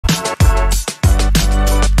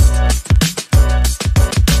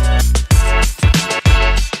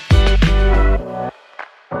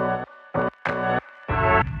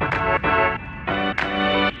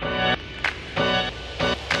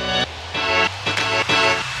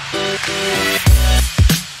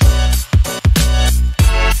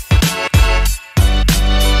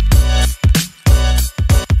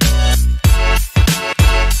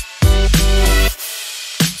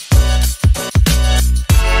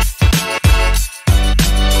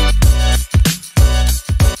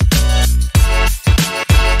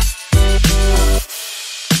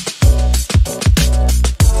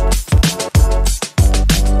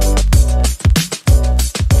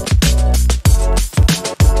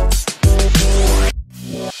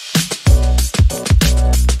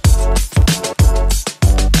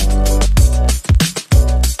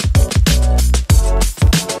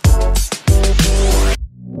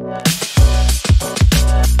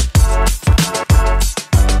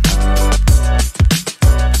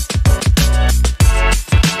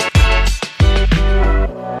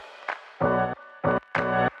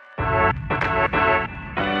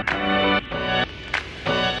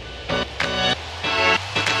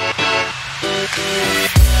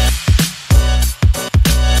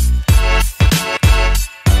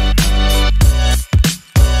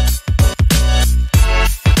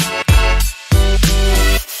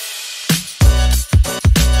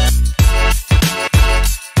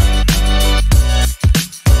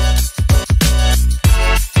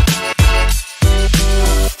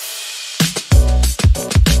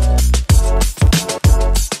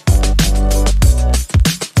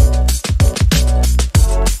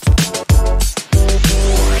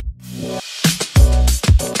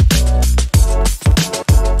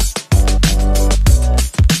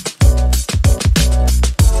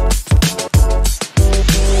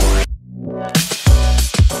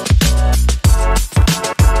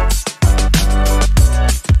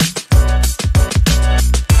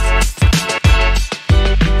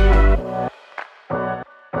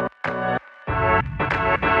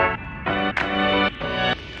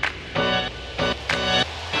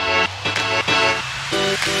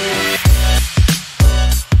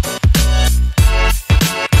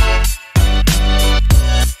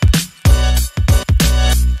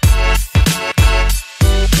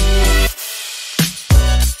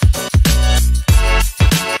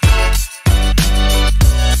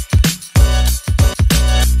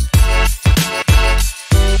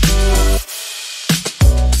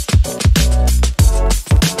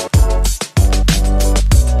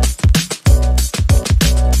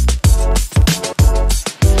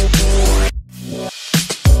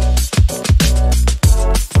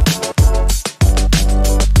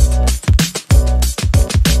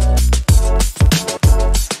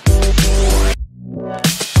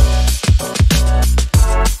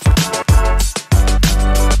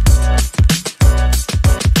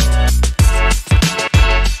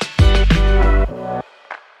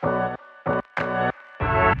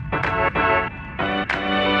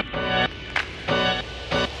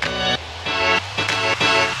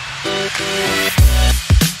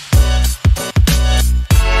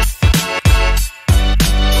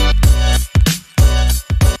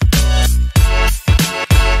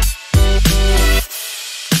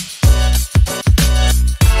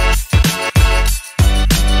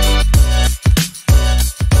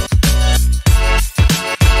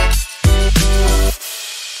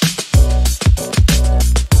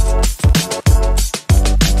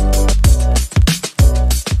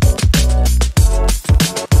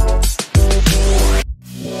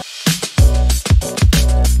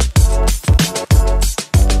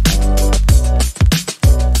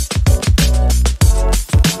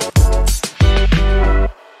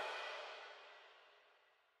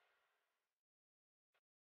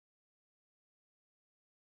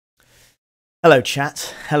Hello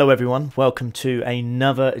chat, hello everyone, welcome to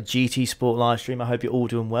another GT Sport live stream. I hope you're all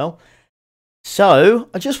doing well. So,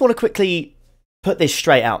 I just want to quickly put this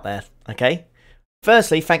straight out there, okay?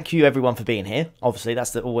 Firstly, thank you everyone for being here. Obviously,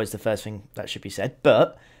 that's always the first thing that should be said.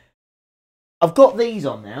 But, I've got these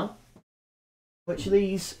on now. Which are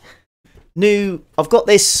these? New, I've got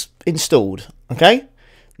this installed, okay?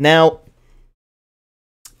 Now,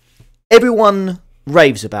 everyone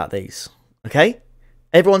raves about these, okay?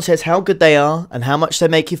 Everyone says how good they are and how much they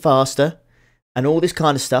make you faster and all this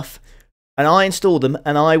kind of stuff. And I installed them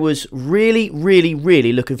and I was really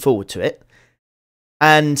looking forward to it.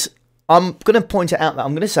 And I'm going to point it out that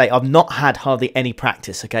I'm going to say I've not had hardly any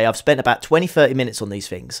practice, okay? I've spent about 20-30 minutes on these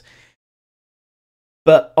things.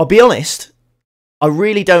 But I'll be honest, I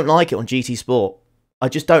really don't like it on GT Sport. I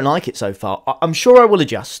just don't like it so far. I'm sure I will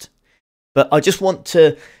adjust. But I just want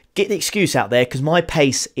to get the excuse out there because my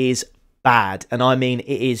pace is bad, and I mean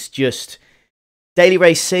it is just daily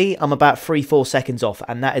race C. I'm about 3-4 seconds off,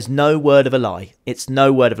 and that is no word of a lie. It's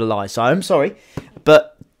no word of a lie. So I'm sorry,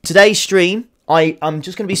 but today's stream I'm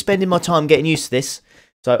just going to be spending my time getting used to this.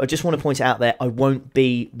 So I just want to point it out there, I won't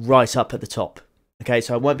be right up at the top. Okay,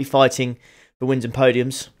 so I won't be fighting for wins and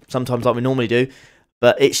podiums, sometimes like we normally do.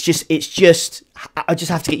 But it's just, I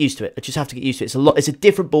just have to get used to it. I just have to get used to it. It's a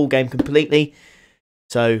different ball game completely.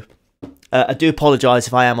 So I do apologise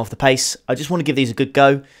if I am off the pace. I just want to give these a good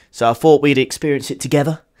go. So I thought we'd experience it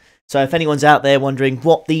together. So if anyone's out there wondering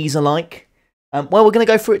what these are like, well, we're going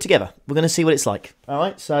to go through it together. We're going to see what it's like. All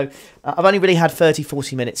right, so I've only really had 30,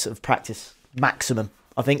 40 minutes of practice, maximum.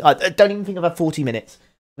 I think I don't even think I've had 40 minutes.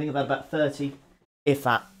 I think I've had about 30, if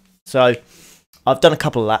that. So I've done a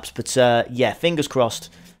couple of laps, but yeah, fingers crossed.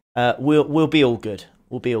 We'll be all good.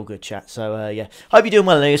 We'll be all good, chat. So yeah, hope you're doing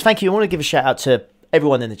well. Anyways, thank you. I want to give a shout out to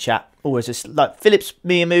everyone in the chat. Always just like Phillips,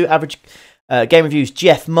 Miamu, Average Game Reviews,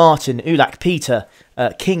 Jeff, Martin, Ulak, Peter,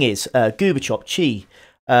 King is, Goobachop, Chi,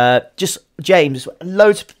 just James,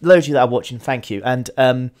 loads of you that are watching. Thank you. And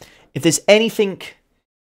if there's any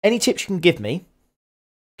tips you can give me,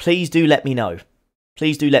 please do let me know.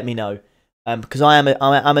 Please do let me know. Because I'm a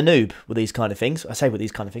noob with these kind of things. I say with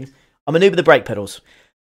these kind of things. I'm a noob with the brake pedals.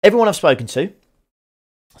 Everyone I've spoken to.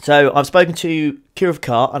 So I've spoken to Kira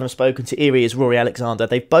Car and I've spoken to Eria's Rory Alexander.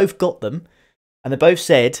 They've both got them. And they both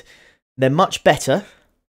said they're much better.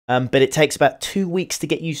 But it takes about 2 weeks to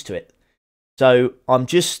get used to it. So I'm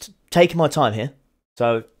just taking my time here.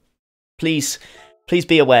 So please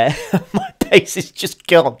be aware. My pace is just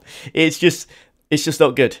gone. It's just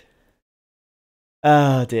not good.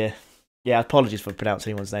 Oh dear. Yeah, apologies for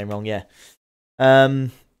pronouncing anyone's name wrong, yeah.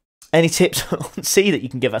 Any tips on C that you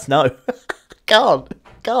can give us? No. Can't.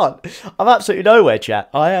 I'm absolutely nowhere,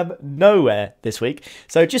 chat. I am nowhere this week.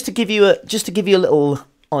 So just to give you a little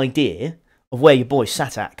idea of where your boy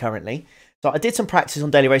sat at currently. So I did some practice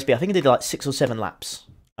on Daily Race B. I think I did like 6 or 7 laps.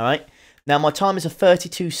 Alright. Now my time is a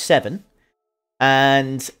 32.7.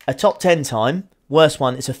 And a top 10 time, worst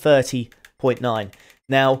one, is a 30.9.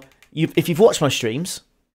 Now, if you've watched my streams,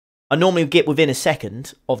 I normally get within a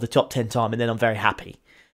second of the top 10 time, and then I'm very happy.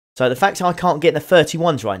 So the fact I can't get in the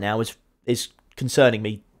 31s right now is concerning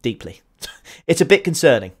me deeply. It's a bit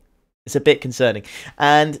concerning. It's a bit concerning.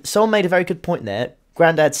 And someone made a very good point there.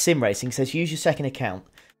 Grandad Sim Racing says, use your second account.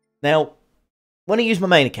 Now, when I use my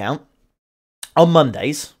main account, on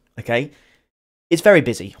Mondays, okay, it's very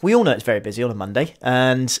busy. We all know it's very busy on a Monday.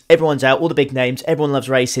 And everyone's out, all the big names. Everyone loves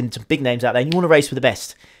racing, some big names out there. And you want to race with the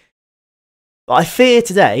best. But I fear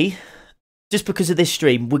today, just because of this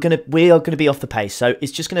stream, we are gonna be off the pace. So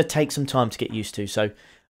it's just gonna take some time to get used to. So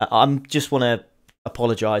I'm just want to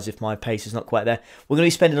apologise if my pace is not quite there. We're gonna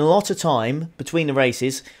be spending a lot of time between the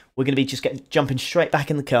races. We're gonna be just jumping straight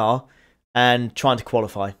back in the car and trying to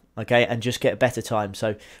qualify, okay, and just get a better time.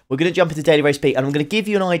 So we're gonna jump into Daily Race B, and I'm gonna give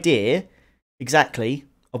you an idea exactly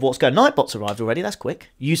of what's going. Nightbot's arrived already. That's quick.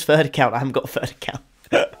 Use third account. I haven't got a third account.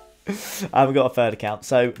 I haven't got a third account.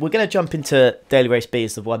 So we're going to jump into Daily Race B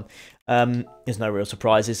as the one. There's no real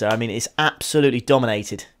surprises there. I mean, it's absolutely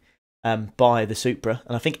dominated by the Supra.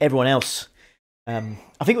 And I think everyone else, I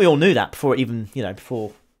think we all knew that before it even,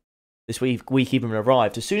 before this week even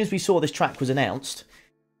arrived. As soon as we saw this track was announced,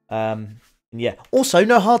 yeah. Also,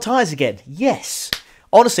 no hard tyres again. Yes.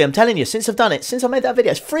 Honestly, I'm telling you, since I've done it, since I made that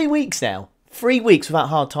video, it's 3 weeks now. 3 weeks without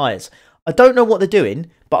hard tyres. I don't know what they're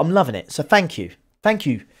doing, but I'm loving it. So thank you. Thank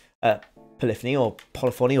you. Polyphony or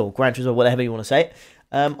Polyphony or Gran Turismo or whatever you want to say it.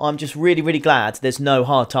 I'm just really, really glad there's no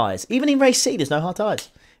hard tyres. Even in Race C, there's no hard tyres.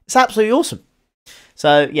 It's absolutely awesome.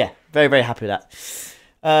 So, yeah, very, very happy with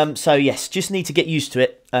that. So, yes, just need to get used to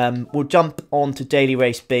it. We'll jump on to Daily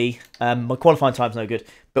Race B. My qualifying time's no good,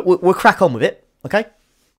 but we'll crack on with it, okay?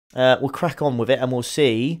 We'll crack on with it and we'll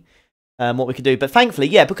see what we can do. But thankfully,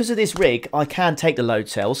 yeah, because of this rig, I can take the load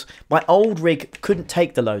cells. My old rig couldn't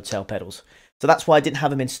take the load cell pedals. So that's why I didn't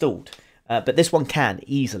have them installed. But this one can,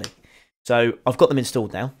 easily. So I've got them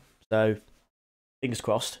installed now. So fingers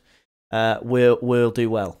crossed. We'll do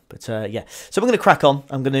well. But yeah. So we're going to crack on.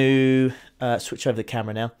 I'm going to switch over the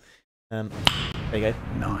camera now. There you go.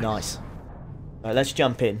 Nice. All right, let's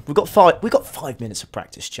jump in. We've got 5 minutes of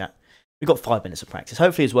practice, chat. We've got 5 minutes of practice.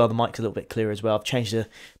 Hopefully as well, the mic's a little bit clearer as well. I've changed the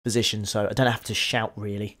position, so I don't have to shout,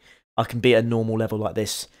 really. I can be at a normal level like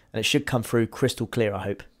this. And it should come through crystal clear, I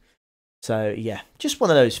hope. So yeah, just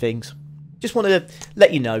one of those things. Just wanted to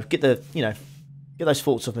let you know, get those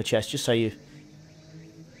thoughts off my chest, just so you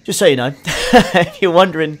know. If you're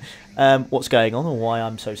wondering what's going on or why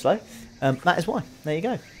I'm so slow, that is why. There you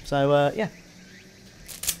go. So yeah.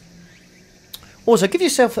 Also, give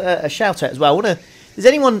yourself a shout out as well. Did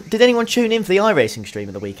anyone tune in for the iRacing stream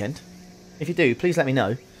of the weekend? If you do, please let me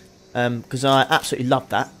know, because I absolutely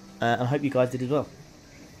loved that, and I hope you guys did as well.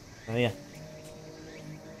 Oh yeah.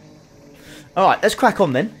 All right, let's crack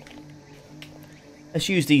on then. Let's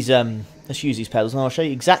use these pedals, and I'll show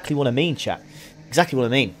you exactly what I mean, chat. Exactly what I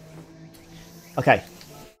mean. Okay.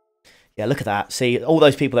 Yeah, look at that. See, all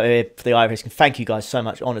those people that are here for the iRacing, thank you guys so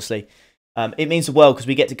much, honestly. It means the world because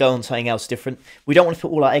we get to go on something else different. We don't want to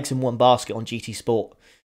put all our eggs in one basket on GT Sport,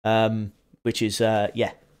 which is,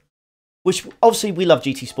 yeah. Which, obviously, we love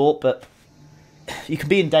GT Sport, but you can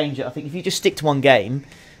be in danger. I think if you just stick to one game,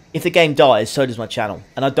 if the game dies, so does my channel.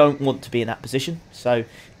 And I don't want to be in that position. So,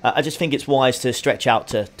 I just think it's wise to stretch out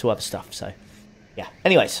to other stuff. So, yeah.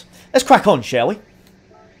 Anyways, let's crack on, shall we?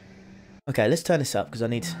 Okay, let's turn this up because I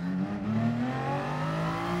need...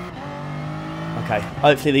 Okay,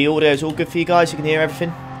 hopefully the audio is all good for you guys. You can hear everything.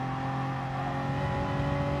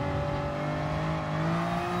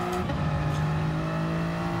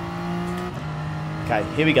 Okay,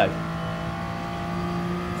 here we go.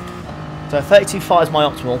 So 32.5 is my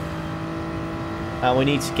optimal. And we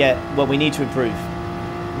need to get... Well, we need to improve.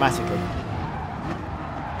 Dramatically.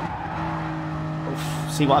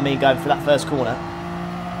 Oof, see what I mean going for that first corner?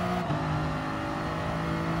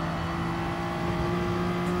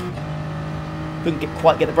 Couldn't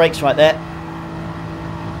quite get the brakes right there.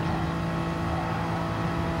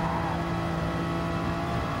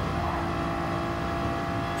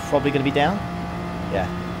 Probably going to be down. Yeah.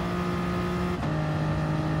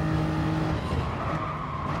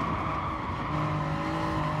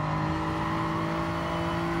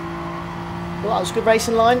 Well, that was a good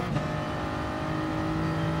racing line.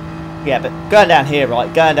 Yeah, but going down here,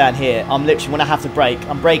 right? Going down here, I'm literally, when I have to brake,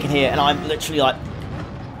 I'm braking here, and I'm literally like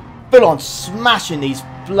full on smashing these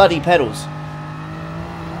bloody pedals.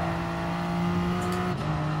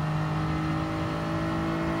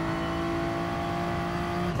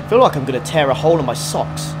 I feel like I'm going to tear a hole in my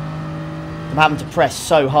socks. I'm having to press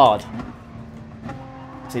so hard.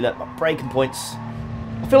 See, look, my braking points.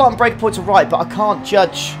 I feel like my braking points are right, but I can't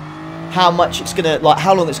judge how much it's going to, like,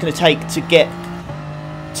 how long it's going to take to get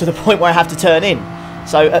to the point where I have to turn in.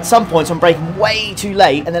 So at some points I'm braking way too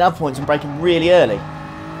late, and then other points I'm braking really early.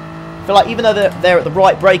 I feel like even though they're at the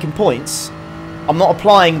right braking points, I'm not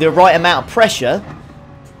applying the right amount of pressure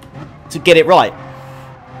to get it right.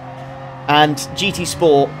 And GT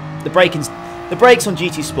Sport, the brakes on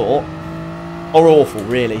GT Sport are awful,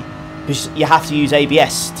 really, because you have to use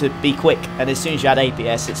ABS to be quick. And as soon as you add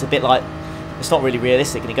ABS, it's a bit like, it's not really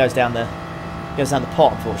realistic, and it goes down the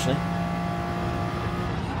pot, unfortunately.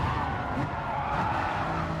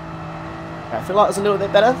 Okay, I feel like it's a little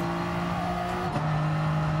bit better.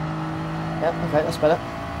 Yep, okay, that's better.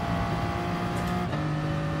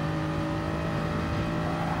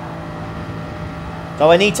 So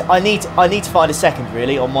I need to find a second,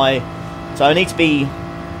 really, on my... So I need to be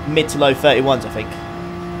mid to low 31s, I think.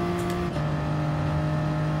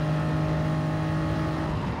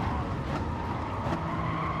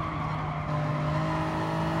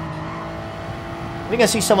 I think I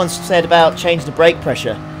see someone said about changing the brake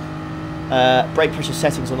pressure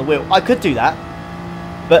settings on the wheel. I could do that.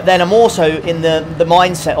 But then I'm also in the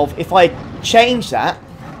mindset of, if I change that,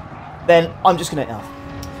 then I'm just going to... Oh.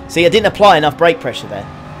 See, I didn't apply enough brake pressure there.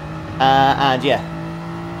 And yeah.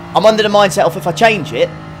 I'm under the mindset of, if I change it,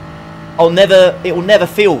 it will never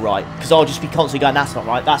feel right. Because I'll just be constantly going, that's not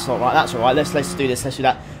right, that's not right, that's all right, let's do this, let's do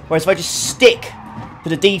that. Whereas if I just stick to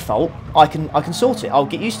the default, I can sort it. I'll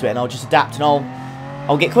get used to it, and I'll just adapt, and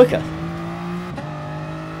I'll get quicker.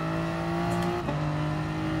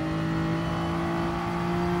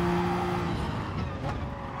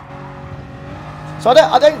 So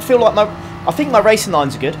I don't feel like I think my racing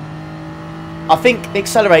lines are good. I think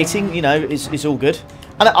accelerating, you know, is all good.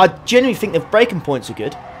 And I genuinely think the braking points are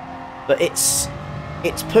good. But it's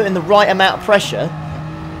putting the right amount of pressure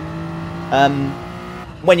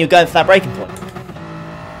when you're going for that braking point.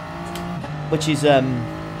 Which is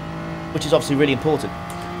obviously really important.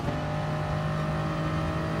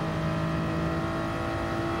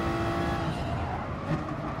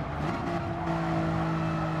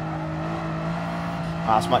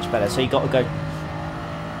 That's much better. So you got to go.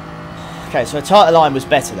 Okay, so a tighter line was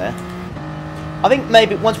better there. I think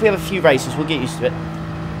maybe once we have a few races, we'll get used to it.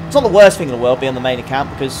 It's not the worst thing in the world being on the main account,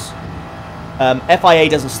 because FIA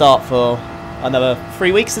doesn't start for another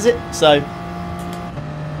 3 weeks, is it? So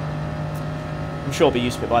I'm sure we'll be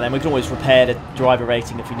used to it by then. We can always repair the driver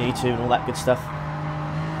rating if we need to, and all that good stuff.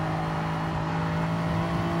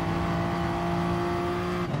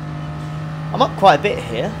 I'm up quite a bit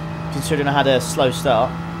here, considering I had a slow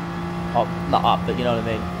start. Oh, not up, but you know what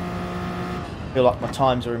I mean. I feel like my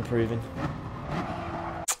times are improving.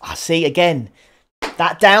 I see, again,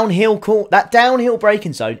 that downhill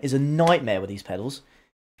braking zone is a nightmare with these pedals.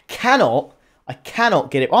 I cannot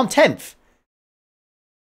get it. Oh, I'm 10th.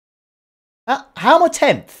 How am I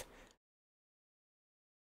 10th?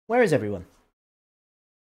 Where is everyone?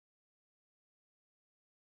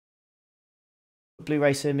 Blue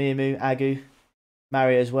Racer, Miamu, Agu,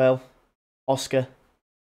 Mario as well, Oscar.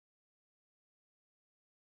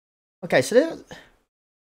 Okay, so there's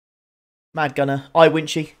Mad Gunner,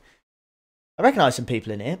 Winchy. I recognise some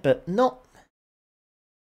people in here, but not.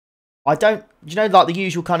 I don't. You know, like the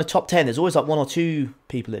usual kind of top 10. There's always like 1 or 2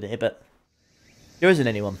 people in here, but there isn't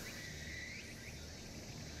anyone.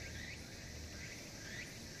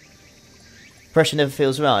 Pressure never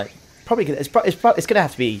feels right. Probably it's going to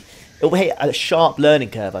have to be. It'll hit a sharp learning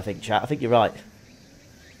curve, I think, chat. I think you're right.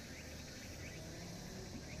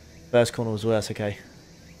 First corner was worse, okay.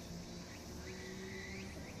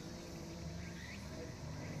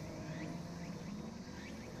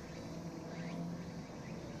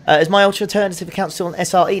 Is my alternative account still on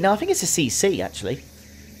SRE? No, I think it's a CC, actually.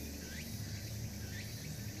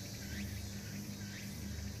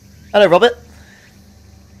 Hello, Robert.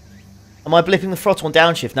 Am I blipping the throttle on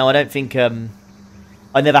downshift? No, I don't think...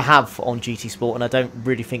 I never have on GT Sport, and I don't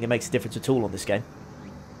really think it makes a difference at all on this game.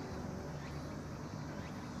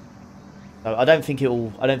 So I don't think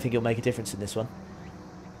it'll make a difference in this one.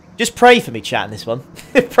 Just pray for me, chat, in this one.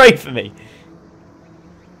 Pray for me.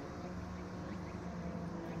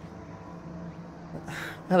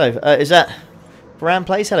 Hello, is that Brown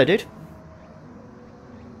Place? Hello, dude.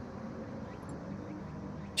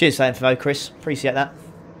 Cheers for that info, Chris. Appreciate that.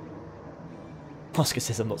 Oscar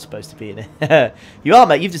says I'm not supposed to be in it. You are,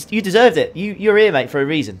 mate. You deserved it. You're here, mate, for a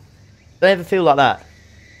reason. Don't ever feel like that.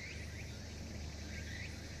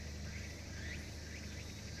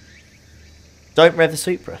 Don't rev the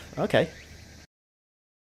Supra. Okay.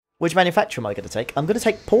 Which manufacturer am I going to take? I'm going to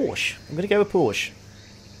take Porsche. I'm going to go with Porsche.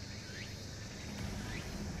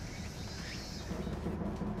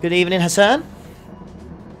 Good evening, Hassan.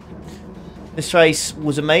 This race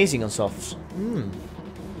was amazing on softs.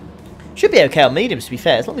 Should be okay on mediums, to be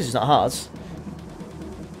fair, as long as it's not hards.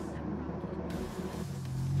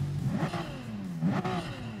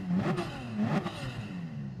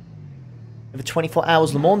 We have a 24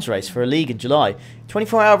 hours Le Mans race for a league in July.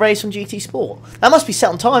 24-hour race on GT Sport. That must be set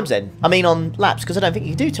on times then. I mean on laps, because I don't think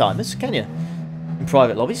you can do timers, can you? In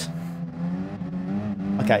private lobbies.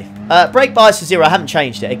 Okay. Brake bias to 0. I haven't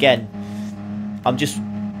changed it. Again, I'm just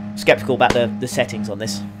sceptical about the settings on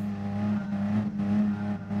this.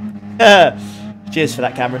 Cheers for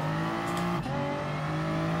that, Cameron.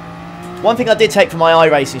 One thing I did take from my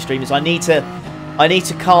iRacing stream is I need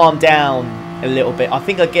to calm down a little bit. I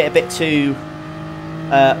think I get a bit too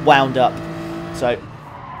wound up. So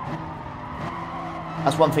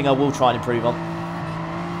that's one thing I will try and improve on.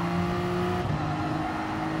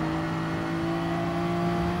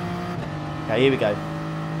 Okay, here we go.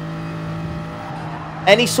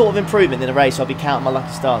 Any sort of improvement in a race, I'll be counting my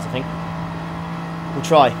lucky stars, I think. We'll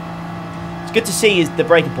try. It's good to see the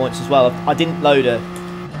braking points as well. I didn't load a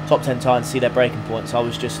top 10 time to see their braking points. I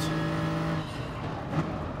was just...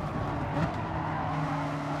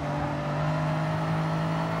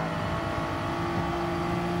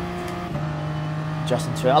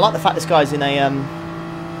 adjusting to it. I like the fact this guy's in a... in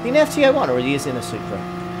an FTO1 or he is in a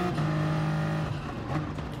Supra.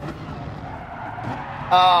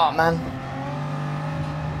 Oh, man.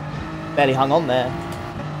 Barely hung on there.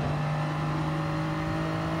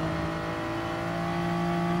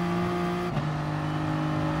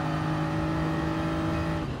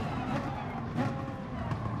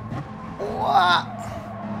 What?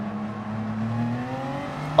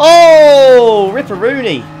 Oh,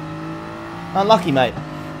 Ripperoonie. Unlucky, mate.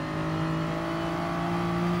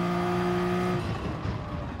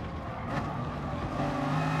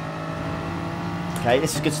 Okay,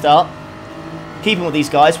 this is a good start. Keeping with these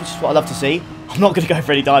guys, which is what I love to see. I'm not going to go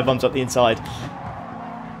for any dive bombs up the inside.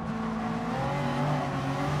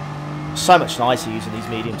 So much nicer using these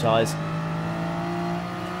medium tyres.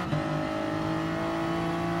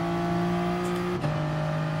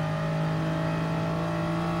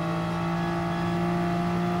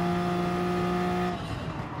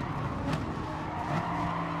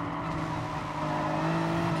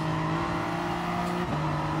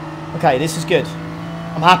 Okay, this is good.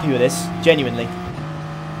 I'm happy with this, genuinely.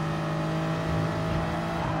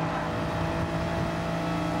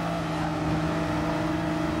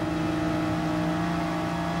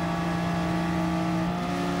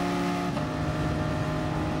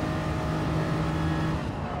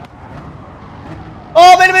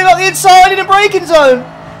 Oh, made him up the inside in a braking zone!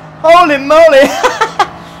 Holy moly!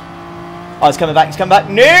 Oh, he's coming back, he's coming back.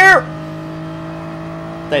 No!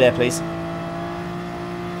 Stay there, please.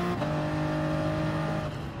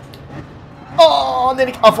 Oh, Oh,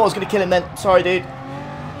 I thought I was going to kill him then. Sorry, dude.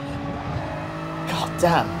 God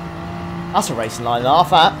damn. That's a racing line and a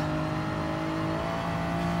half, that.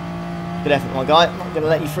 Good effort, my guy. I'm not going to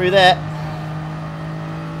let you through there.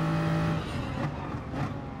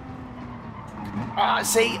 Ah,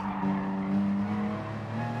 see.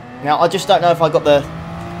 Now, I just don't know if I got the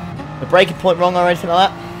braking point wrong or anything like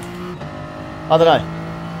that. I don't know.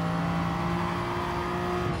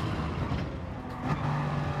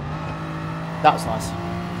 That was nice.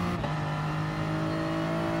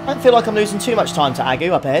 I don't feel like I'm losing too much time to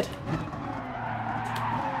Agu up ahead.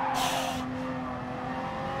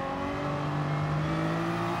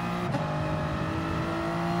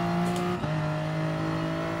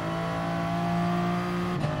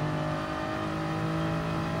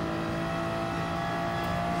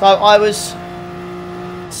 So I was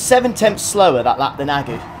 7/10 slower that lap than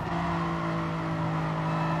Agu.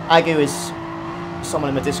 Agu is someone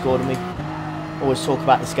in my Discord and we always talk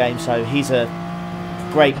about this game, so he's a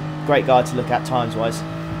great guy to look at times wise.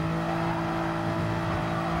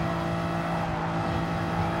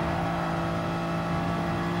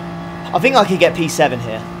 I think I could get P7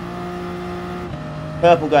 here.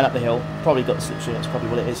 Purple going up the hill. Probably got the slipstream, that's probably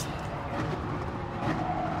what it is.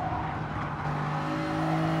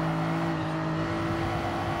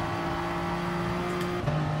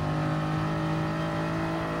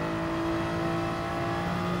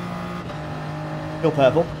 Still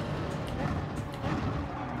purple.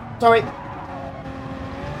 Sorry.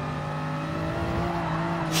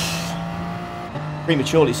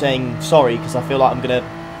 Prematurely saying sorry because I feel like I'm going to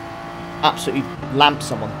absolutely lamp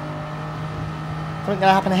someone. Something going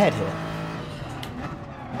to happen ahead here.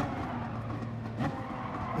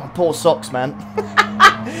 My poor socks, man.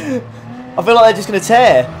 I feel like they're just going to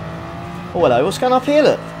tear. Oh, hello. What's going on up here,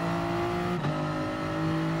 look?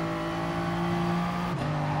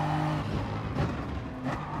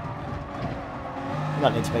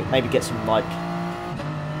 Might need to maybe get some, like,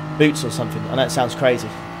 boots or something. I know it sounds crazy.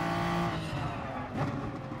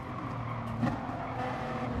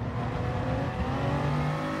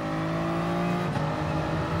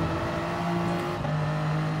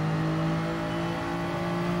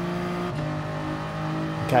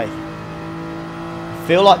 Okay.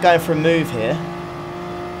 Feel like going for a move here.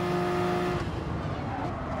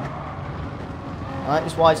 Alright,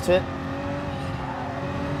 just wise to it.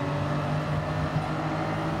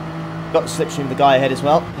 Got the slipstream of the guy ahead as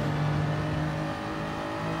well.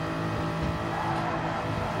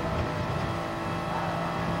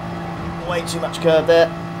 Way too much curve there.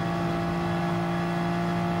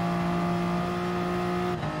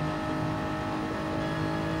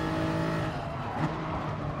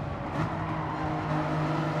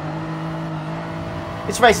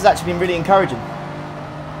 This race has actually been really encouraging.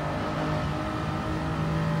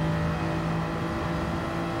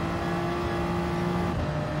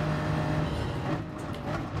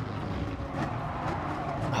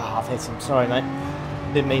 Hit him. Sorry, mate.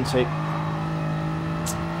 Didn't mean to.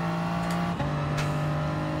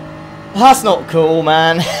 That's not cool,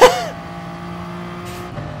 man.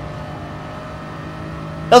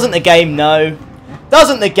 Doesn't the game know?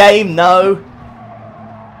 Doesn't the game know?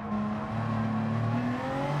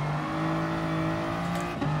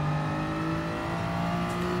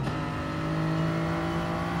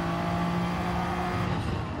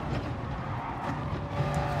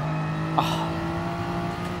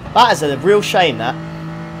 That is a real shame, that.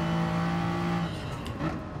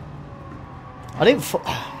 I didn't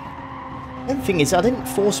the thing is, I didn't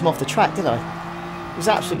force him off the track, did I? It was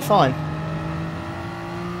absolutely fine.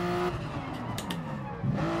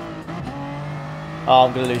 Oh,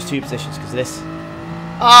 I'm going to lose 2 positions because of this.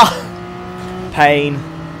 Ah! Pain.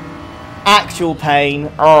 Actual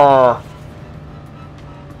pain. Oh.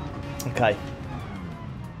 Okay.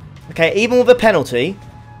 Okay, even with a penalty,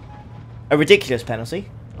 a ridiculous penalty,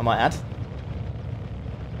 I might add.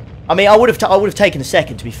 I mean, I would have taken a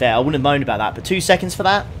second, to be fair. I wouldn't have moaned about that, but 2 seconds for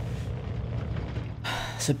that?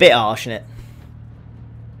 It's a bit harsh, isn't it?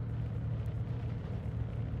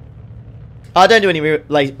 I don't do any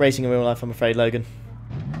racing in real life, I'm afraid, Logan.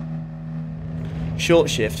 Short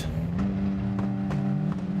shift.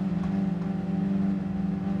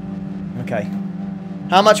 Okay.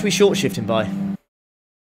 How much are we short shifting by?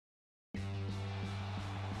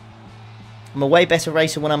 I'm a way better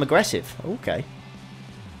racer when I'm aggressive. Okay.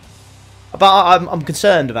 But I'm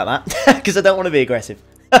concerned about that, because I don't want to be aggressive.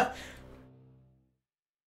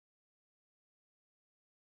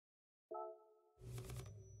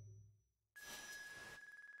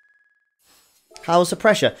 How's the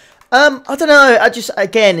pressure? I don't know.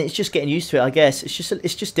 Again, it's just getting used to it, I guess. It's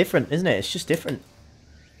just different, isn't it? It's just different.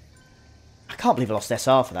 can't believe I lost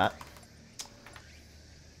SR for that.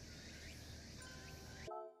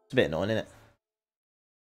 It's a bit annoying, isn't it?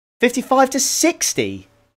 55 to 60?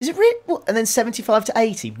 Is it really? What? And then 75 to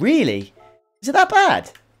 80? Really? Is it that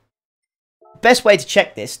bad? Best way to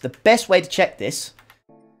check this,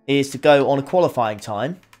 is to go on a qualifying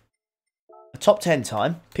time, a top 10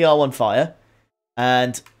 time, PR1 fire,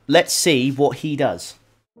 and let's see what he does.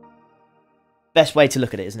 Best way to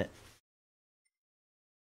look at it, isn't it?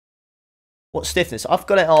 What stiffness? I've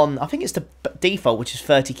got it on, I think it's the default, which is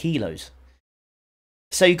 30 kilos.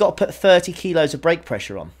 So you've got to put 30 kilos of brake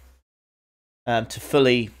pressure on to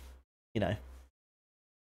fully, you know,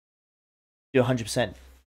 do 100%.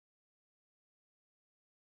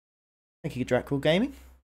 Thank you, Zdravko Gaming.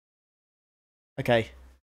 Okay.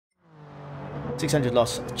 600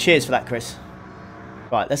 loss. Cheers for that, Chris.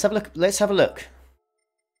 Right, let's have a look. Let's have a look.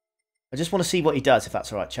 I just want to see what he does, if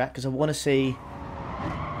that's alright, chat, because I want to see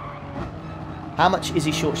how much is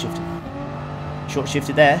he short shifted. Short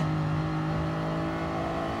shifted there.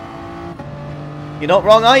 You're not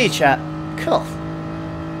wrong, are you, chat? Cool.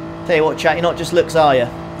 Tell you what, chat, you're not just looks, are you?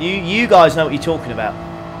 You guys know what you're talking about.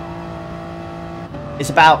 It's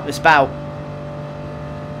about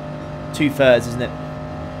 2/3, isn't it?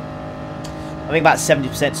 I think about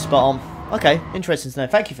 70% spot on. Okay, interesting to know.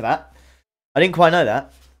 Thank you for that. I didn't quite know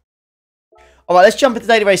that. All right, let's jump into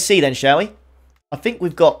TayTheDay C then, shall we? I think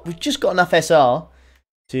we've just got enough SR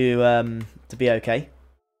to be okay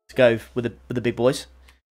to go with the big boys.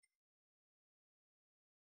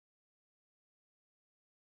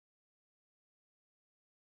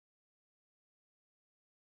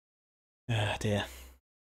 Ah, dear.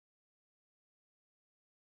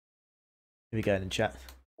 Here we go then, chat.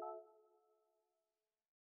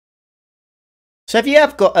 So if you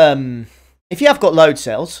have got load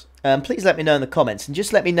cells, please let me know in the comments, and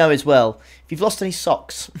just let me know as well if you've lost any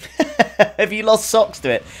socks. Have you lost socks to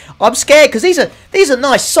it? I'm scared because these are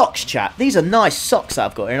nice socks, chat. These are nice socks that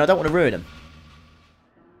I've got here, and I don't want to ruin them.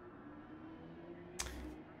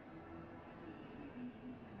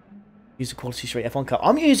 Use a quality straight F1 car.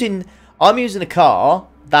 I'm using a car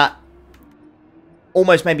that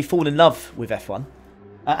almost made me fall in love with F1,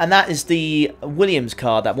 and that is the Williams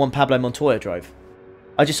car that Juan Pablo Montoya drove.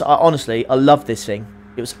 Honestly, I love this thing.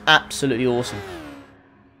 It was absolutely awesome.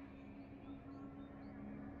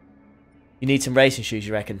 You need some racing shoes,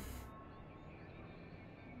 you reckon?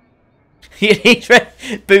 You need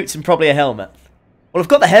boots and probably a helmet. Well, I've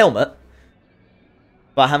got the helmet,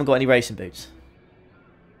 but I haven't got any racing boots.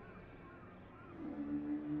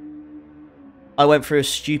 I went through a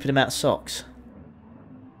stupid amount of socks.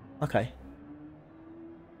 Okay.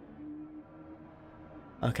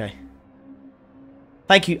 Okay.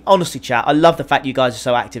 Thank you. Honestly, chat, I love the fact you guys are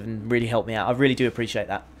so active and really help me out. I really do appreciate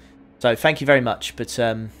that. So, thank you very much. But,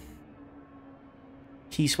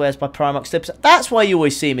 he swears by Primark slippers. That's why you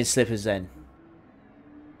always see him in slippers then.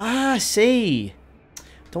 Ah, I see.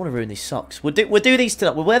 Don't want to ruin these socks. We'll do these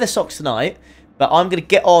tonight. We'll wear the socks tonight. But I'm gonna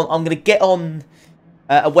get on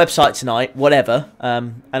a website tonight, whatever.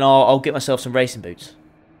 And I'll get myself some racing boots.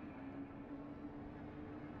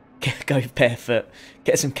 Go barefoot.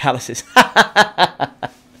 Get some calluses.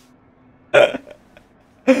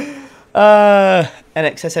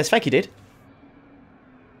 NXSS, thank you, dude.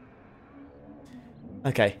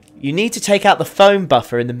 Okay, you need to take out the foam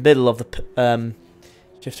buffer in the middle of the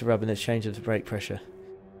shift to rub and the change of the brake pressure.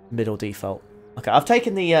 Middle default. Okay, I've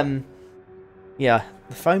taken the yeah,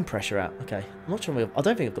 the foam pressure out. Okay, I'm not sure. I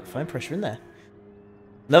don't think I've got the foam pressure in there.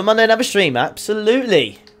 No Monday, another stream.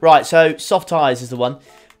 Absolutely. Right, so soft tires is the one.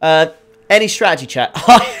 Any strategy, chat?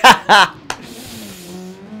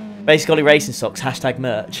 Basically, racing socks. Hashtag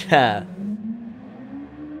merch.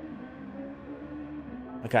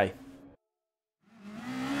 Okay.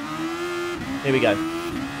 Here we go.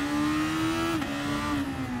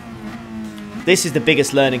 This is the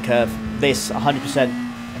biggest learning curve. This, 100%.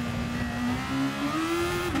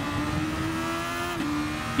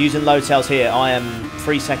 Using load cells here, I am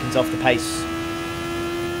 3 seconds off the pace.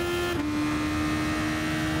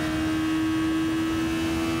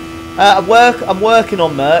 I'm working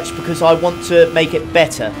on merch because I want to make it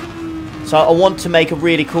better. So I want to make a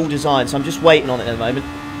really cool design. So I'm just waiting on it at the moment.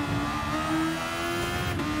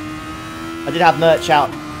 I did have merch out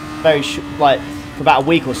for about a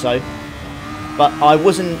week or so, but I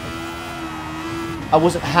wasn't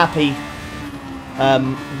happy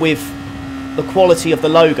with the quality of the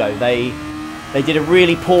logo. They did a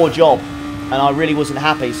really poor job, and I really wasn't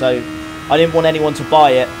happy. So I didn't want anyone to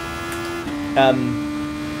buy it,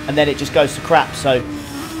 and then it just goes to crap. So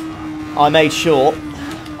I made sure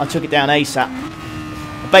I took it down ASAP.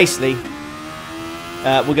 Basically,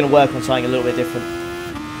 we're going to work on something a little bit different.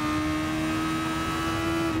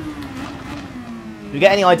 If you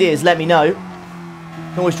get any ideas, let me know. You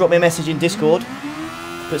can always drop me a message in Discord.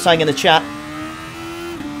 Put something in the chat.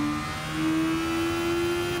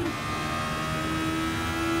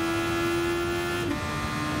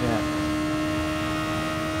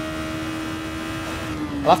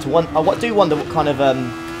 I'll have to wonder. I do wonder what kind of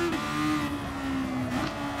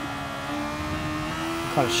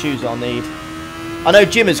shoes I'll need. I know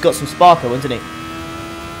Jim has got some sparkle ones, hasn't he?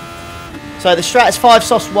 So the Strat is 5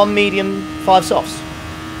 softs, 1 medium, 5 softs.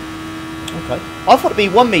 Okay. I thought it'd be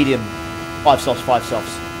 1 medium, 5 softs, 5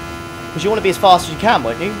 softs. Because you want to be as fast as you can,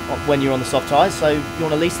 won't you? When you're on the soft tyres, so you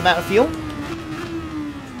want the least amount of fuel.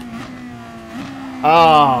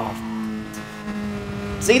 Ah.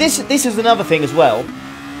 See, this is another thing as well.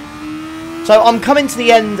 So I'm coming to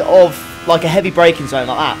the end of like a heavy braking zone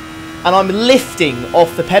like that, and I'm lifting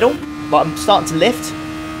off the pedal, like I'm starting to lift,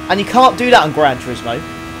 and you can't do that on Gran Turismo.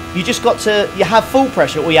 You just got to, you have full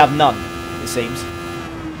pressure or you have none, it seems.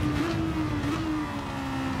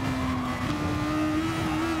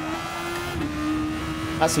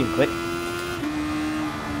 That seemed quick.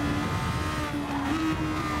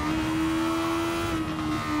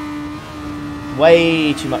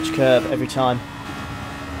 Way too much curb every time.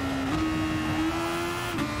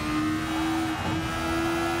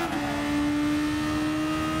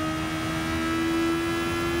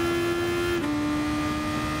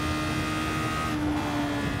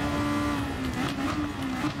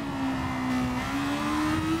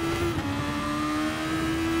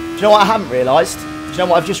 Do you know what I haven't realised? Do you know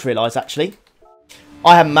what I've just realised actually?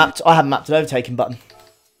 I haven't mapped an overtaking button.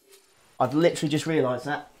 I've literally just realised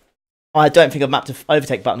that. I don't think I've mapped an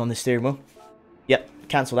overtake button on this steering wheel. Yep,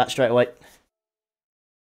 cancel that straight away.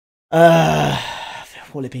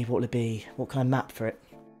 What'll it be? What'll it be? What can I map for it?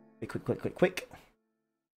 Quick.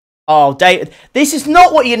 Oh, David, this is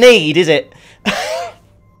not what you need, is it?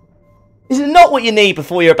 This is not what you need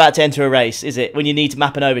before you're about to enter a race, is it? When you need to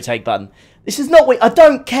map an overtake button. This is not what... I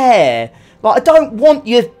don't care. Like, I don't want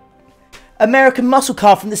your American muscle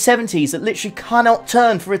car from the 70s that literally cannot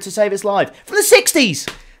turn for it to save its life. From the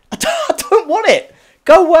 60s! I don't want it.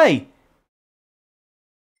 Go away.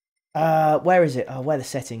 Where is it? Oh, where are the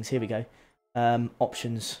settings? Here we go.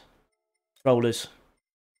 Options. Rollers.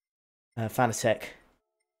 Fanatec.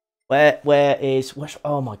 Where is...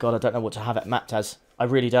 oh my god, I don't know what to have it mapped as. I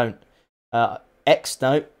really don't. X,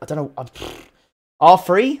 no. I don't know.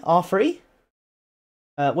 R3? R3?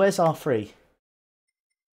 Where's R3?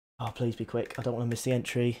 Oh, please be quick. I don't want to miss the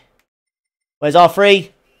entry. Where's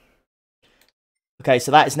R3? Okay,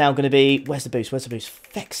 so that is now going to be... where's the boost? Where's the boost? For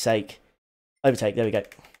feck's sake. Overtake. There we go.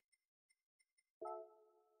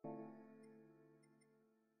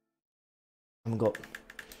 I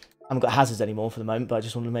haven't got hazards anymore for the moment, but I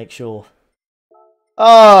just want to make sure.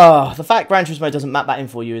 Oh, the fact Gran Turismo doesn't map that in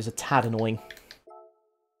for you is a tad annoying.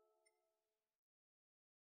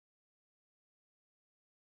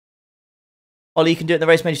 Ollie, you can do it in the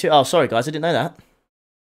race menu too. Oh, sorry guys, I didn't know that.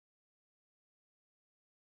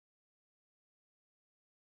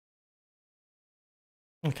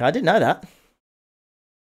 Okay, I didn't know that.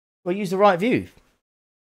 Well, use the right view.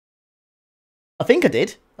 I think I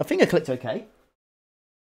did. I think I clicked OK.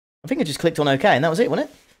 I think I just clicked on OK and that was it, wasn't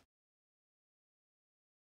it?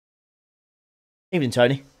 Evening,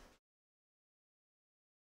 Tony.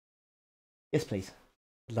 Yes, please.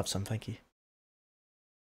 I'd love some, thank you.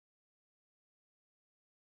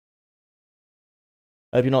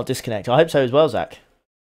 I hope you're not disconnected. I hope so as well, Zach.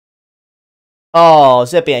 Oh,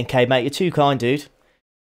 ZBNK, mate. You're too kind, dude.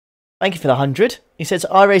 Thank you for the 100. He says,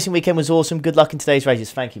 iRacing weekend was awesome. Good luck in today's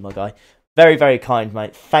races. Thank you, my guy. Very, very kind,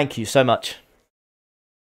 mate. Thank you so much.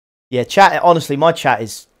 Yeah, chat, honestly, my chat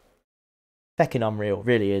is feckin' unreal.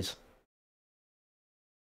 Really is.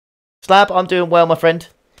 Slab, I'm doing well, my friend.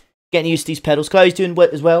 Getting used to these pedals. Chloe's doing well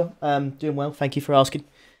as well. Doing well. Thank you for asking.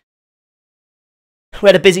 We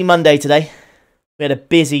had a busy Monday today. We had a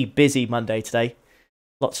busy Monday today.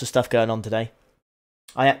 Lots of stuff going on today.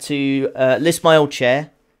 I had to list my old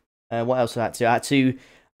chair. What else I had to do? I had to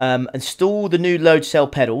install the new load cell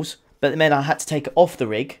pedals, but then I had to take it off the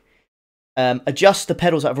rig, adjust the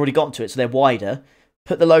pedals that I've already got to it so they're wider,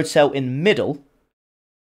 put the load cell in the middle,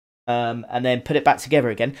 and then put it back together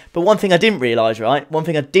again. But one thing I didn't realise, right? One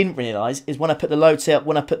thing I didn't realise is when I put the load cell,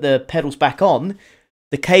 when I put the pedals back on,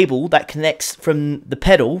 the cable that connects from the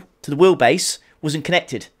pedal to the wheelbase wasn't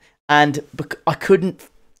connected, and I couldn't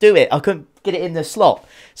do it. I couldn't get it in the slot,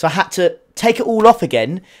 so I had to take it all off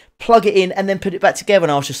again, plug it in, and then put it back together.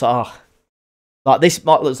 And I was just like, oh, like this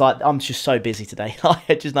might looks like I'm just so busy today.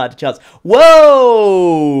 I just not had a chance.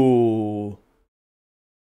 Whoa!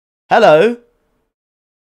 Hello?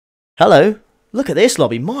 Hello? Look at this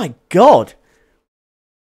lobby. My God.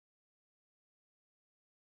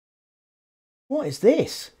 What is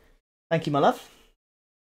this? Thank you, my love.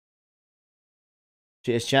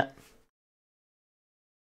 Cheers, chat.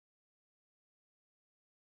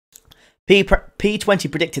 P20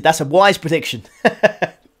 predicted. That's a wise prediction.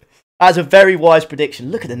 That's a very wise prediction.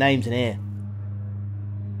 Look at the names in here.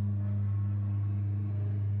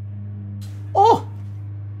 Oh!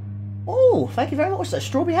 Oh, thank you very much. What's that?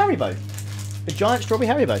 Strawberry Haribo. A giant strawberry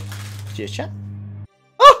Haribo. Cheers, chat.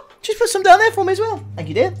 Oh! Just put some down there for me as well. Thank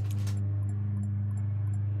you, dear.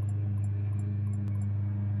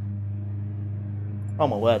 Oh,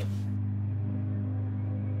 my word.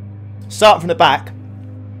 Start from the back.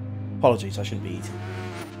 Apologies, I shouldn't be eating.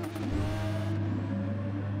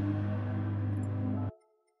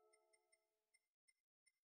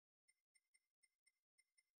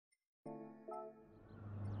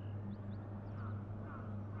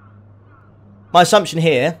 My assumption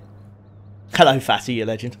here... Hello, Fatty, you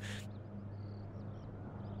legend.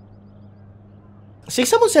 See,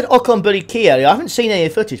 someone said Ocon bullied Key earlier. I haven't seen any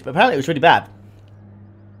of the footage, but apparently it was really bad.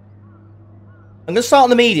 I'm going to start on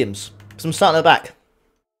the mediums, because I'm starting at the back.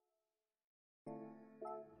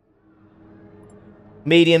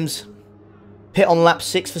 Mediums. Pit on lap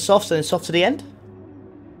 6 for softs, and then soft to the end.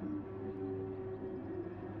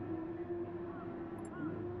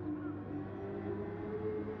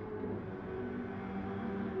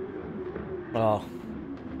 Oh.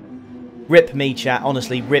 Rip me, chat.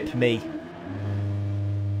 Honestly, rip me.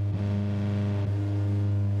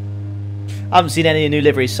 I haven't seen any new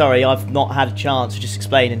liveries. Sorry, I've not had a chance. Just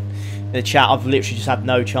explaining in the chat. I've literally just had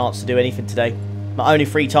no chance to do anything today. My only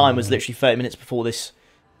free time was literally 30 minutes before the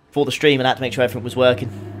stream, and I had to make sure everything was working.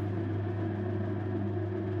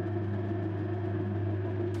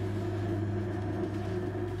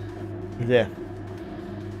 Yeah.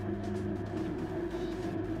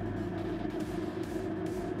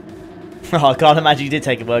 Oh, I can't imagine you did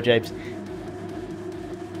take it well, James.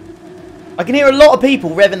 I can hear a lot of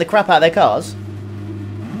people revving the crap out of their cars.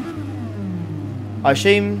 I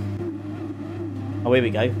assume... Oh, here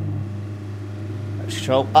we go.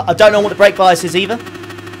 Control. I don't know what the brake bias is either.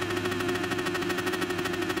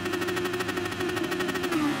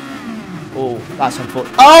 Oh, that's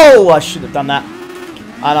unfortunate. Oh, I shouldn't have done that.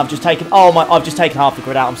 And I've just taken... Oh, my... I've just taken half the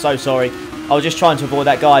grid out. I'm so sorry. I was just trying to avoid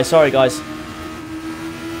that guy. Sorry, guys.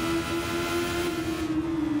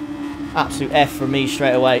 Absolute F from me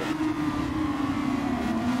straight away.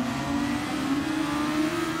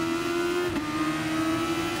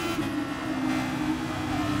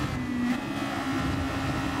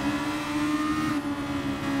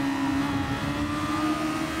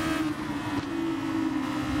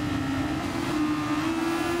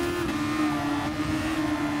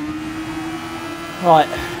 Right,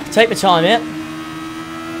 take my time here.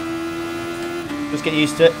 Just get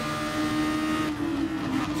used to it.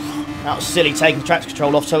 That was silly taking the traction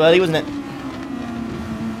control off so early, wasn't it?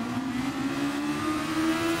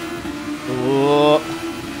 Oh.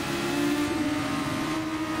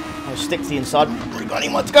 I'll stick to the inside. I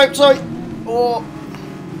need my scope, sorry. Oh.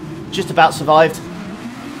 Just about survived.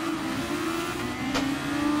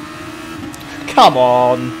 Come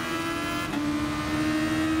on.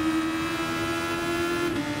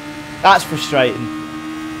 That's frustrating.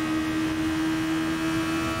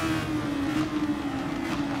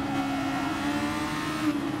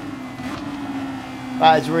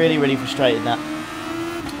 That is really, really frustrating, that.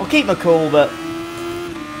 I'll keep my cool, but...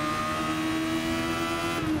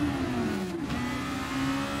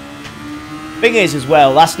 Thing is, as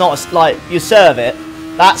well, that's not... Like, you serve it,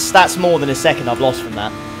 that's more than a second I've lost from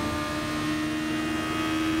that.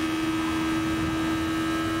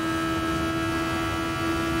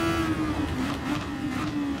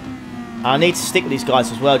 I need to stick with these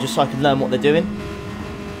guys as well, just so I can learn what they're doing.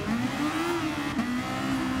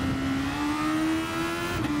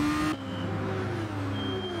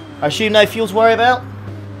 I assume no fuel to worry about.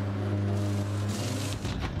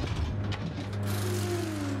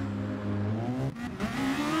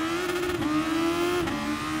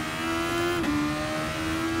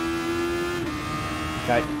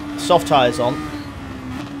 Okay, soft tyres on.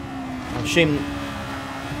 I assume...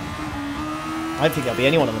 I don't think there'll be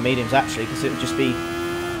anyone on the mediums actually, because it would just be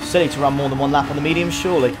silly to run more than one lap on the mediums,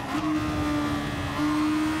 surely.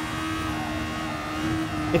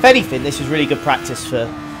 If anything, this is really good practice for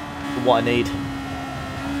what I need,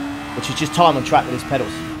 which is just time on track with these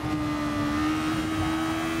pedals.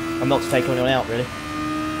 I'm not to take anyone out, really.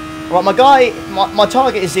 Right, my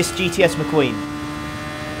target is this GTS McQueen.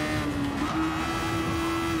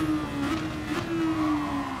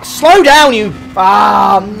 Slow down, you...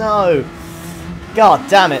 Ah, no. God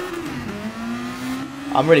damn it.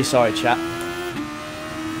 I'm really sorry, chat.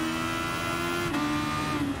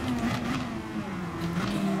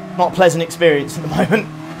 Not a pleasant experience at the moment.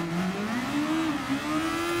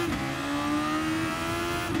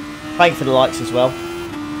 Thank you for the likes as well.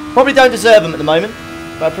 Probably don't deserve them at the moment,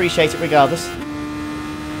 but I appreciate it regardless.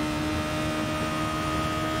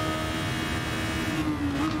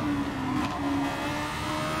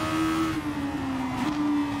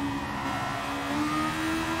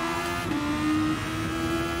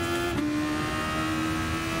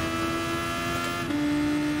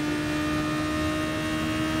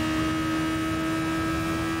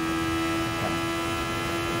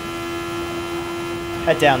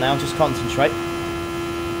 Head down now, just concentrate.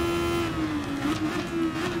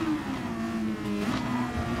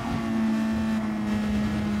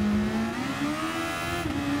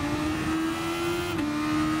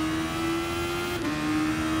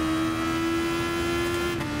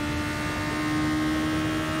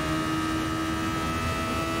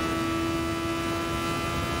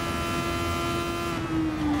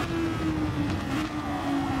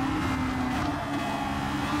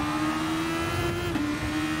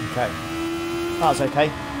 Okay, that was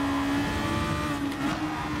okay.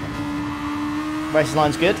 Race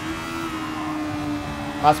line's good.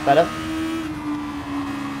 That's better.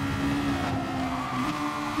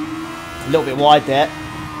 A little bit wide there.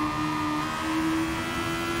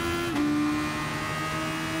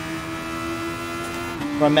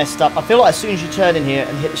 Where I messed up. I feel like as soon as you turn in here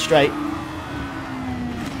and hit the straight,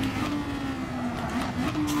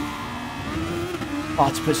 I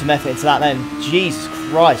had to put some effort into that then. Jesus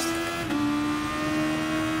Christ.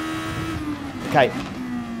 Okay.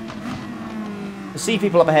 I see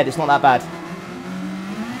people up ahead, it's not that bad.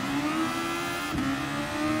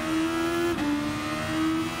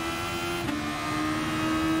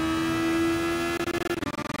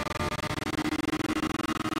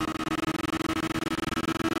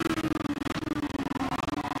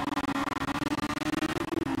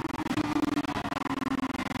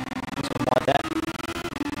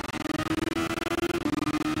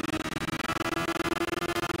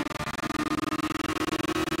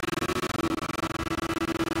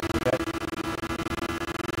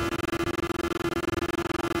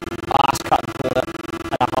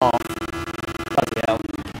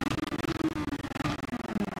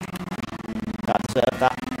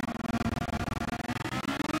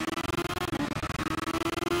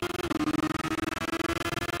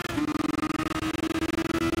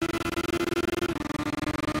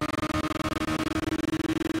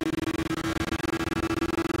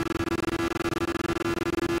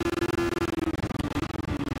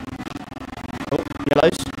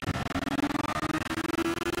 Yellows.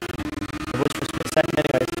 It was for a split second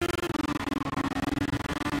anyways.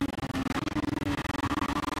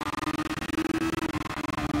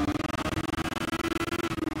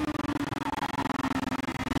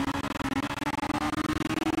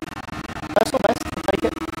 Personal best, I'll take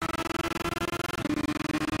it.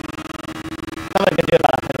 Nothing I can do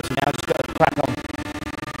about that penalty now, just got to crack on.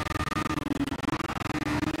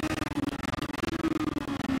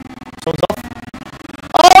 Someone's off.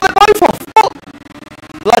 Oh, they're both off! What?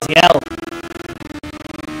 Bloody hell.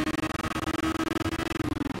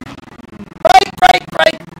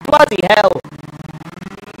 Break! Bloody hell.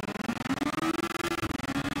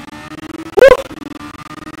 Woo!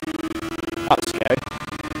 That was scary.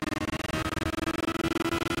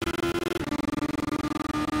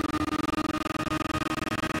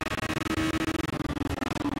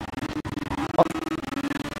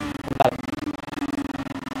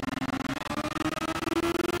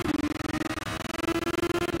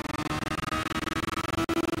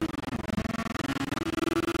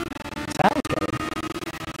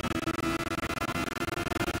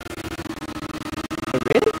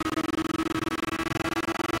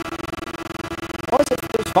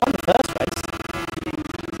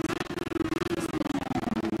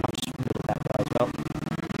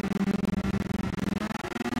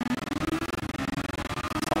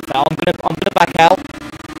 I'm gonna back out.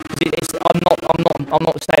 I'm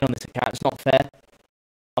not staying on this account. It's not fair.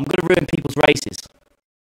 I'm gonna ruin people's races.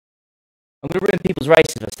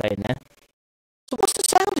 If I stay in there. So what's the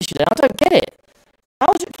sound issue then? I don't get it. How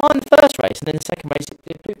was it fine the first race and then the second race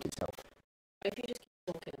it pooped itself? If you just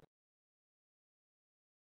keep talking.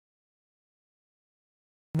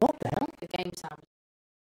 What the hell? The game sound.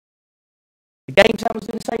 The game sound was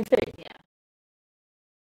doing the same thing? Yeah.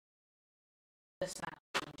 The sound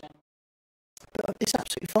in general. But it's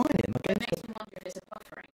absolutely fine. It makes me wonder if it's a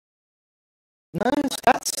buffering. No,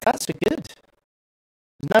 that's a good.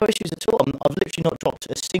 There's no issues at all. I've literally not dropped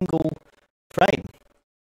a single frame.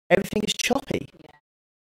 Everything is choppy. Yeah.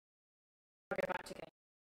 I'll go back to game.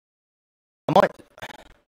 I might...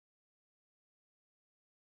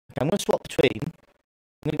 Okay, I'm going to swap between.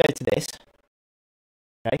 I'm going to go to this.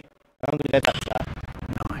 Okay. And I'm going to go back to that.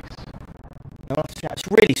 Nice. It's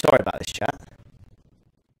really sorry about this, chat.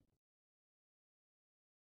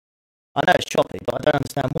 I know it's choppy, but I don't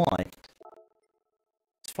understand why.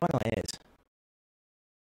 It's fine like it is.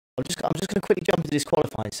 I'm just going to quickly jump into this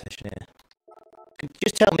qualifying session here.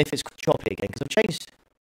 Just tell me if it's choppy again, because I've changed.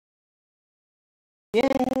 Yeah.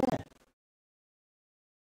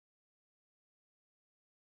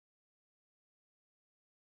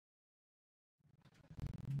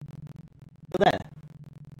 But there.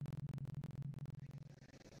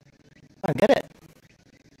 I don't get it.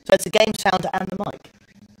 So it's the game sound and the mic.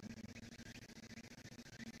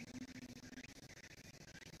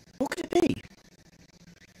 What could it be?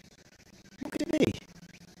 What could it be?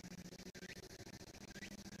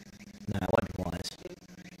 No, it won't be wires.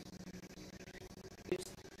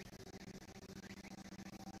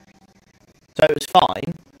 So it was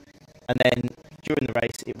fine, and then during the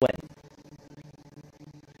race it went.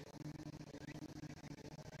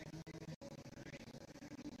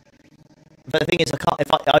 But the thing is, I can't.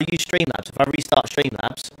 If I use Streamlabs, if I restart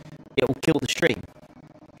Streamlabs, it will kill the stream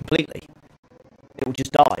completely. It will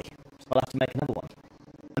just die. So I'll have to make another one.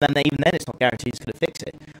 And then even then, it's not guaranteed it's going to fix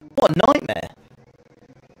it. What a nightmare!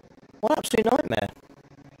 What an absolute nightmare!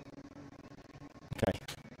 Okay.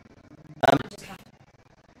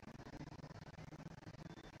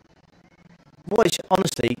 Boys,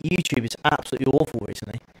 honestly, YouTube is absolutely awful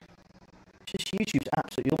recently. Just YouTube's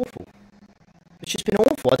absolutely awful. It's just been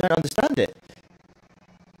awful. I don't understand it.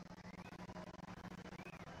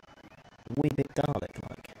 Wee bit Dalek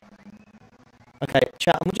like. Okay,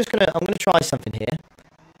 chat. I'm gonna try something here.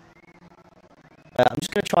 I'm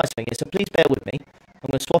just gonna try something here. So please bear with me. I'm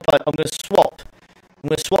gonna swap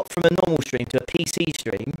from a normal stream to a PC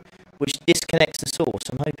stream, which disconnects the source.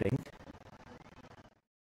 I'm hoping.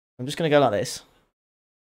 I'm just gonna go like this.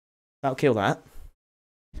 That'll kill that.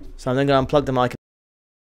 So I'm then gonna unplug the mic.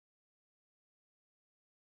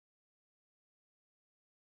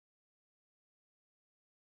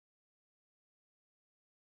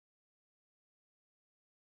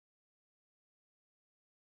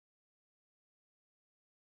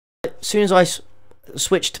 As soon as I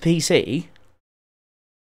switch to PC,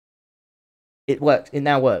 it works. It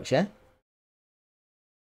now works, yeah?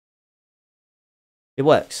 It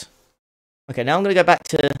works. Okay, now I'm going to go back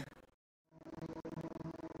to...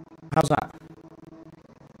 How's that?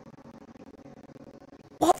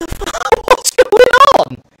 What the fuck? What's going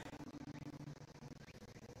on?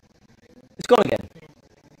 It's gone again.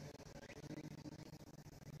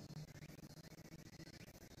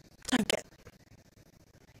 I don't get...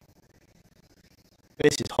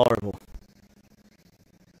 This is horrible.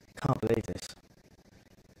 Can't believe this.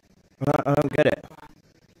 I don't get it.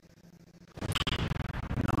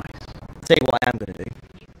 Nice. I'll tell you what I am going to do.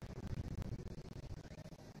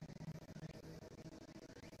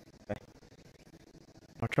 Okay.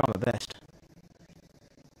 I'll try my best.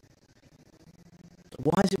 So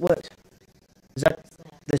why has it worked?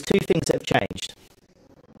 There's two things that have changed.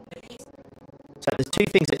 So there's two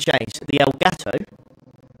things that changed. The Elgato,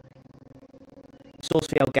 source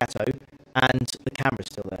for Elgato, and the camera's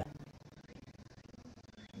still there.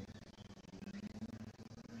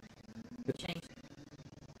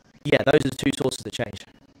 Yeah, those are the two sources that changed.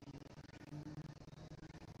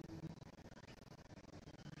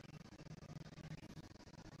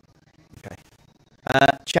 Okay.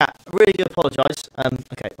 Chat, I really do apologise.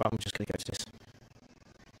 Okay, well, I'm just going to go to this.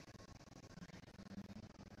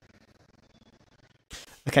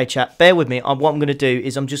 Okay, chat, bear with me. What I'm going to do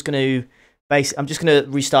is I'm just going to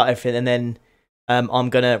restart everything, and then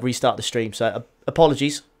I'm going to restart the stream. So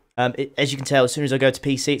apologies. As you can tell, as soon as I go to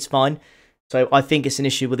PC, it's fine. So I think it's an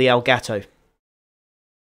issue with the Elgato.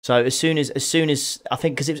 So as soon as I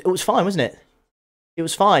think, because it was fine, wasn't it? It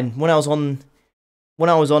was fine when I was on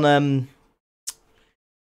the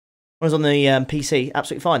PC.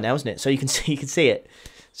 Absolutely fine now, isn't it? So you can see it.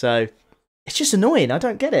 So it's just annoying. I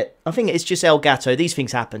don't get it. I think it's just Elgato. These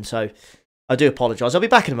things happen. So I do apologise. I'll be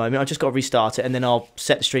back in a moment. I just got to restart it, and then I'll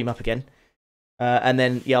set the stream up again. And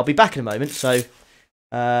then yeah, I'll be back in a moment. So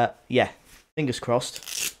yeah, fingers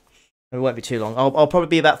crossed. It won't be too long. I'll probably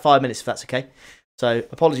be about 5 minutes if that's okay. So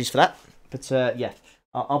apologies for that. But yeah,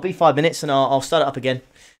 I'll be 5 minutes and I'll start it up again.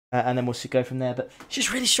 And then we'll go from there. But it's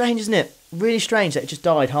just really strange, isn't it? Really strange that it just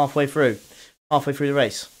died halfway through the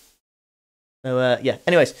race. So yeah.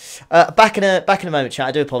 Anyways, back in a moment, chat.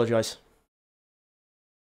 I do apologise.